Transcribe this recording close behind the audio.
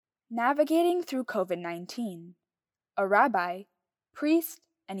Navigating through COVID-19, a rabbi, priest,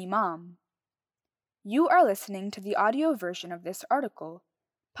 and imam. You are listening to the audio version of this article,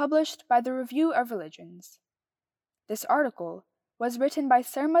 published by the Review of Religions. This article was written by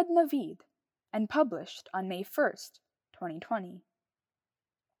Sarmad Naveed and published on May 1st, 2020.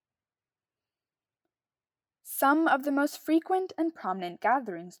 Some of the most frequent and prominent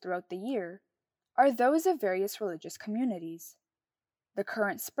gatherings throughout the year are those of various religious communities. The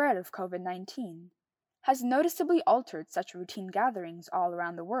current spread of COVID-19 has noticeably altered such routine gatherings all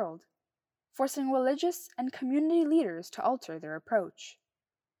around the world, forcing religious and community leaders to alter their approach.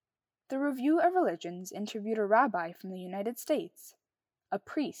 The Review of Religions interviewed a rabbi from the United States, a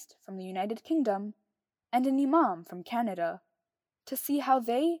priest from the United Kingdom, and an imam from Canada to see how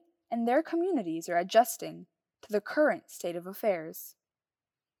they and their communities are adjusting to the current state of affairs.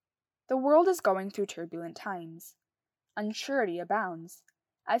 The world is going through turbulent times. Unsurety abounds,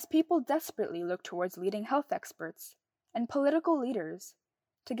 as people desperately look towards leading health experts and political leaders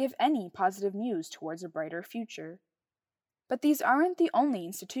to give any positive news towards a brighter future. But these aren't the only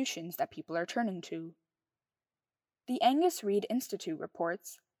institutions that people are turning to. The Angus Reid Institute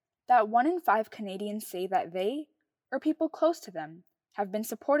reports that 1 in 5 Canadians say that they, or people close to them, have been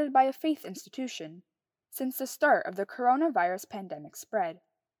supported by a faith institution since the start of the coronavirus pandemic spread.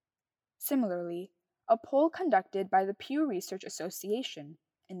 Similarly, a poll conducted by the Pew Research Association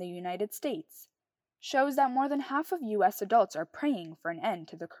in the United States shows that more than half of U.S. adults are praying for an end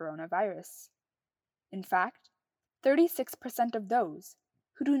to the coronavirus. In fact, 36% of those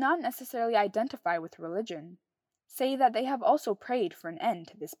who do not necessarily identify with religion say that they have also prayed for an end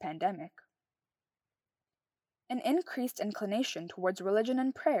to this pandemic. An increased inclination towards religion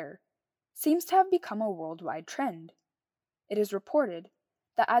and prayer seems to have become a worldwide trend. It is reported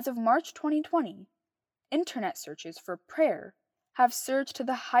that as of March 2020, Internet searches for prayer have surged to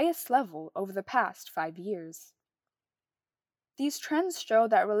the highest level over the past 5 years. These trends show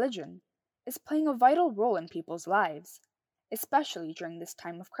that religion is playing a vital role in people's lives, especially during this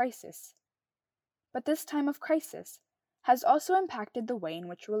time of crisis. But this time of crisis has also impacted the way in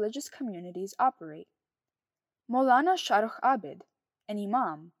which religious communities operate. Maulana Shahrukh Abid, an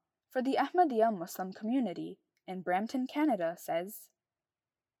imam for the Ahmadiyya Muslim community in Brampton, Canada, says,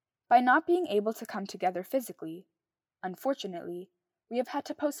 "By not being able to come together physically, unfortunately, we have had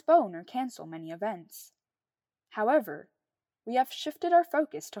to postpone or cancel many events. However, we have shifted our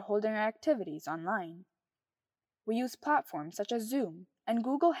focus to holding our activities online. We use platforms such as Zoom and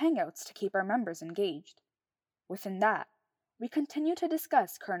Google Hangouts to keep our members engaged. Within that, we continue to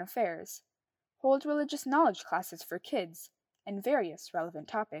discuss current affairs, hold religious knowledge classes for kids, and various relevant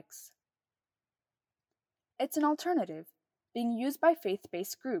topics." It's an alternative being used by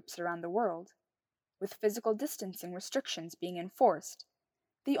faith-based groups around the world. With physical distancing restrictions being enforced,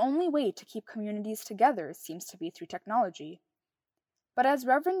 the only way to keep communities together seems to be through technology. But as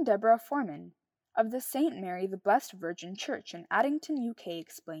Reverend Deborah Foreman of the St. Mary the Blessed Virgin Church in Addington, UK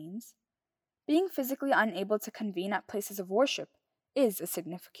explains, being physically unable to convene at places of worship is a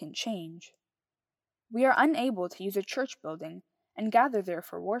significant change. We are unable to use a church building and gather there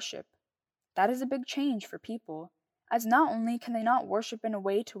for worship. That is a big change for people, as not only can they not worship in a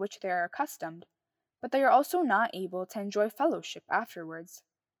way to which they are accustomed, but they are also not able to enjoy fellowship afterwards.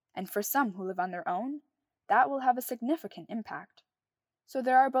 And for some who live on their own, that will have a significant impact. So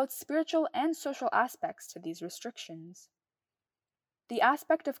there are both spiritual and social aspects to these restrictions. The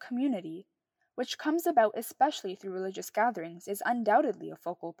aspect of community, which comes about especially through religious gatherings, is undoubtedly a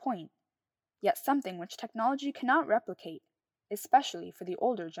focal point, yet something which technology cannot replicate, especially for the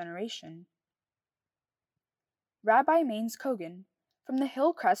older generation. Rabbi Maines Kogan from the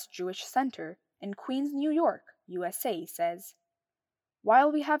Hillcrest Jewish Center in Queens, New York, USA, says,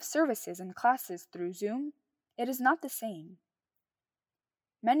 "While we have services and classes through Zoom, it is not the same.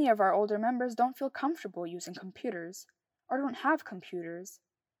 Many of our older members don't feel comfortable using computers or don't have computers,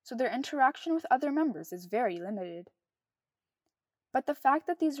 so their interaction with other members is very limited. But the fact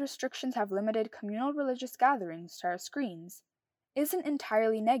that these restrictions have limited communal religious gatherings to our screens isn't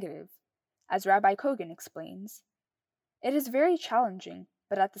entirely negative, as Rabbi Kogan explains. It is very challenging,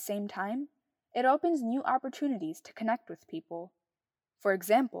 but at the same time, it opens new opportunities to connect with people. For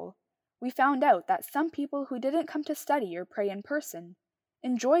example, we found out that some people who didn't come to study or pray in person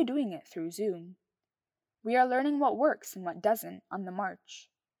enjoy doing it through Zoom. We are learning what works and what doesn't on the march.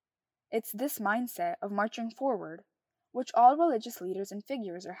 It's this mindset of marching forward, which all religious leaders and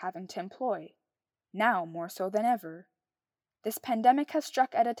figures are having to employ, now more so than ever. This pandemic has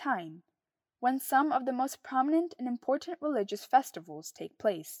struck at a time when some of the most prominent and important religious festivals take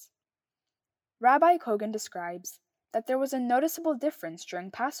place. Rabbi Kogan describes that there was a noticeable difference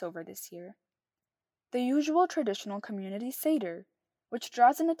during Passover this year. The usual traditional community Seder, which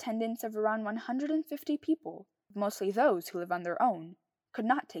draws an attendance of around 150 people, mostly those who live on their own, could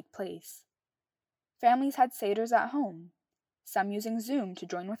not take place. Families had Seders at home, some using Zoom to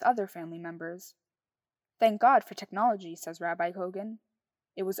join with other family members. Thank God for technology, says Rabbi Kogan.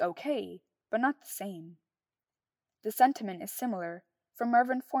 It was okay, but not the same. The sentiment is similar from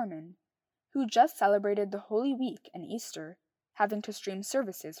Reverend Foreman, who just celebrated the Holy Week and Easter, having to stream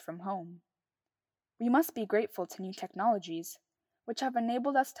services from home. We must be grateful to new technologies, which have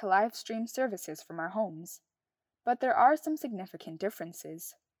enabled us to live stream services from our homes, but there are some significant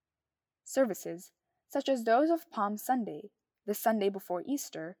differences. Services, such as those of Palm Sunday, the Sunday before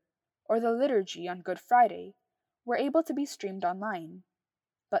Easter, or the liturgy on Good Friday, were able to be streamed online,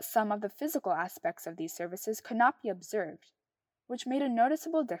 but some of the physical aspects of these services could not be observed, which made a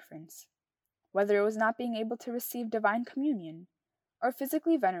noticeable difference, whether it was not being able to receive divine communion or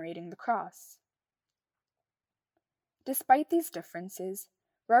physically venerating the cross. Despite these differences,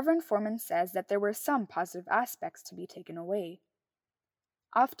 Reverend Foreman says that there were some positive aspects to be taken away.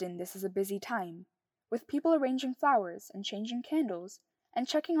 Often this is a busy time, with people arranging flowers and changing candles and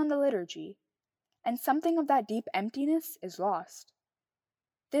checking on the liturgy, and something of that deep emptiness is lost.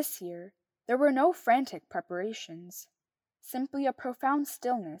 This year, there were no frantic preparations, simply a profound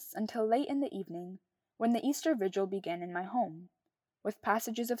stillness until late in the evening when the Easter Vigil began in my home, with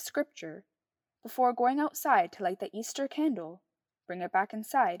passages of Scripture, before going outside to light the Easter candle, bring it back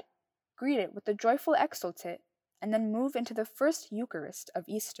inside, greet it with the joyful exultate, and then move into the first Eucharist of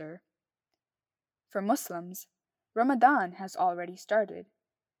Easter. For Muslims, Ramadan has already started.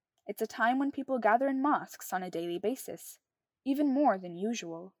 It's a time when people gather in mosques on a daily basis, even more than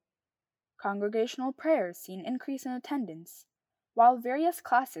usual. Congregational prayers see an increase in attendance, while various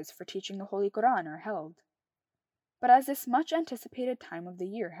classes for teaching the Holy Quran are held. But as this much-anticipated time of the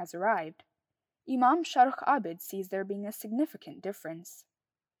year has arrived, Imam Shaykh Abid sees there being a significant difference.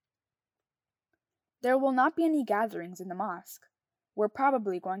 There will not be any gatherings in the mosque. We're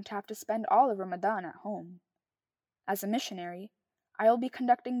probably going to have to spend all of Ramadan at home. As a missionary, I will be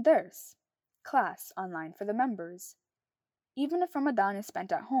conducting dars, class, online for the members. Even if Ramadan is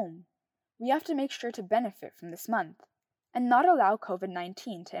spent at home, we have to make sure to benefit from this month and not allow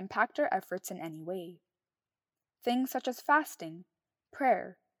COVID-19 to impact our efforts in any way. Things such as fasting,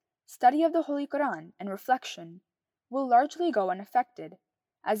 prayer, study of the Holy Quran, and reflection will largely go unaffected,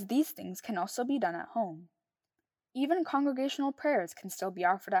 as these things can also be done at home. Even congregational prayers can still be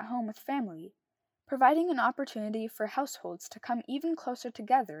offered at home with family, providing an opportunity for households to come even closer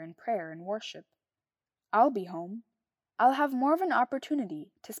together in prayer and worship. I'll be home. I'll have more of an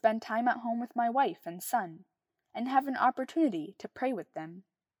opportunity to spend time at home with my wife and son, and have an opportunity to pray with them.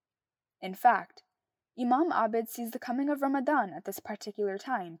 In fact, Imam Abid sees the coming of Ramadan at this particular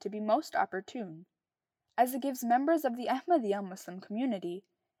time to be most opportune, as it gives members of the Ahmadiyya Muslim community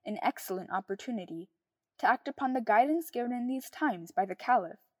an excellent opportunity to act upon the guidance given in these times by the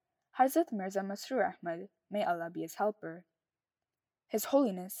Caliph, Hazrat Mirza Masroor Ahmad, may Allah be his helper. His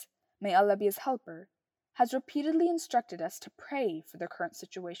Holiness, may Allah be his helper, has repeatedly instructed us to pray for the current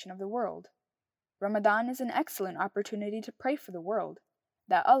situation of the world. Ramadan is an excellent opportunity to pray for the world,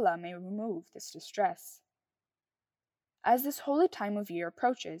 that Allah may remove this distress. As this holy time of year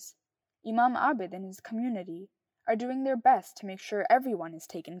approaches, Imam Abid and his community are doing their best to make sure everyone is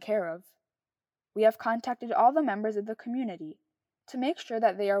taken care of. We have contacted all the members of the community to make sure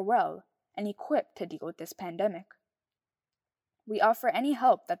that they are well and equipped to deal with this pandemic. We offer any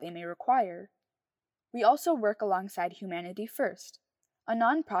help that they may require. We also work alongside Humanity First, a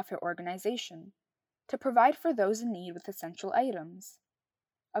non-profit organization, to provide for those in need with essential items.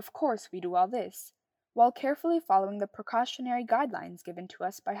 Of course, we do all this while carefully following the precautionary guidelines given to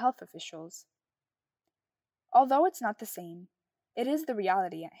us by health officials. Although it's not the same, it is the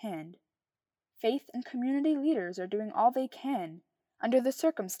reality at hand. Faith and community leaders are doing all they can, under the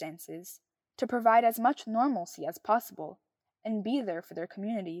circumstances, to provide as much normalcy as possible and be there for their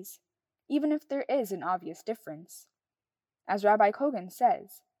communities, even if there is an obvious difference. As Rabbi Kogan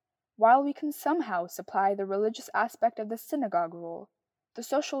says, while we can somehow supply the religious aspect of the synagogue role, the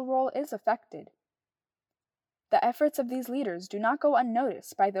social role is affected. The efforts of these leaders do not go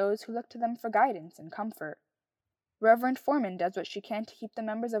unnoticed by those who look to them for guidance and comfort. Reverend Foreman does what she can to keep the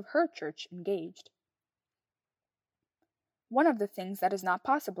members of her church engaged. One of the things that is not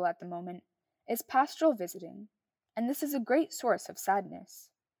possible at the moment is pastoral visiting, and this is a great source of sadness.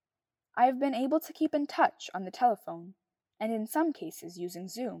 I have been able to keep in touch on the telephone, and in some cases using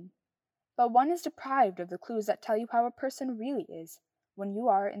Zoom, but one is deprived of the clues that tell you how a person really is when you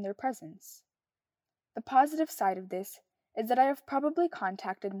are in their presence. The positive side of this is that I have probably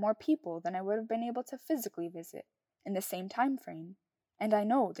contacted more people than I would have been able to physically visit in the same time frame, and I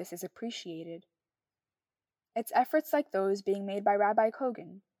know this is appreciated. It's efforts like those being made by Rabbi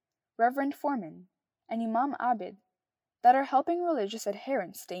Kogan, Reverend Foreman, and Imam Abid that are helping religious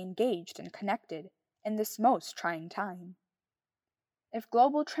adherents stay engaged and connected in this most trying time. If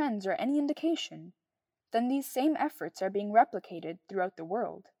global trends are any indication, then these same efforts are being replicated throughout the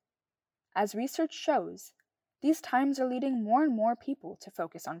world. As research shows, these times are leading more and more people to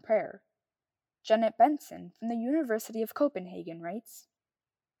focus on prayer. Janet Benson from the University of Copenhagen writes,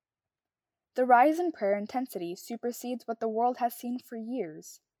 "The rise in prayer intensity supersedes what the world has seen for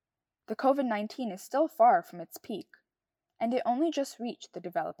years. The COVID-19 is still far from its peak, and it only just reached the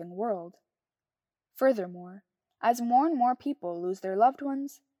developing world. Furthermore, as more and more people lose their loved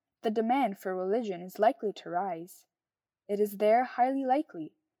ones, the demand for religion is likely to rise. It is there highly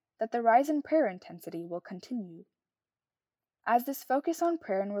likely that the rise in prayer intensity will continue. As this focus on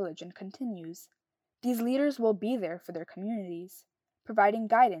prayer and religion continues, these leaders will be there for their communities, providing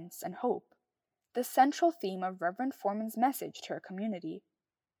guidance and hope, the central theme of Reverend Foreman's message to our community.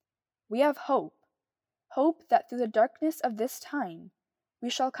 We have hope that through the darkness of this time, we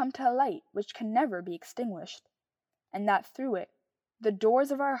shall come to a light which can never be extinguished, and that through it, the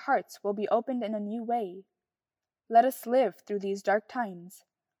doors of our hearts will be opened in a new way. Let us live through these dark times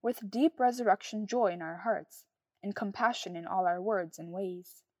with deep resurrection joy in our hearts and compassion in all our words and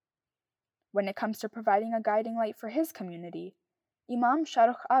ways." When it comes to providing a guiding light for his community, Imam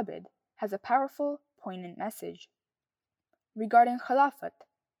Shahrukh Abid has a powerful, poignant message. Regarding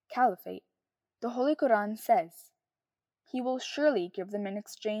caliphate, the Holy Quran says, "He will surely give them in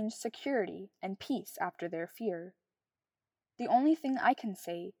exchange security and peace after their fear." The only thing I can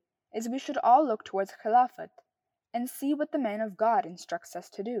say is we should all look towards Khilafat and see what the man of God instructs us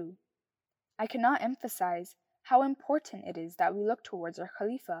to do. I cannot emphasize how important it is that we look towards our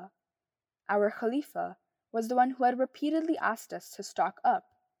Khalifa. Our Khalifa was the one who had repeatedly asked us to stock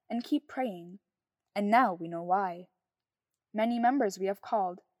up and keep praying, and now we know why. Many members we have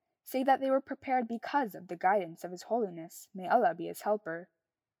called say that they were prepared because of the guidance of His Holiness, may Allah be his helper.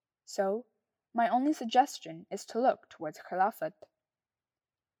 So, my only suggestion is to look towards Khilafat.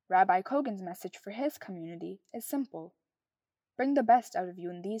 Rabbi Kogan's message for his community is simple. Bring the best out of you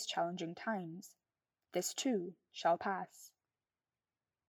in these challenging times. This too shall pass.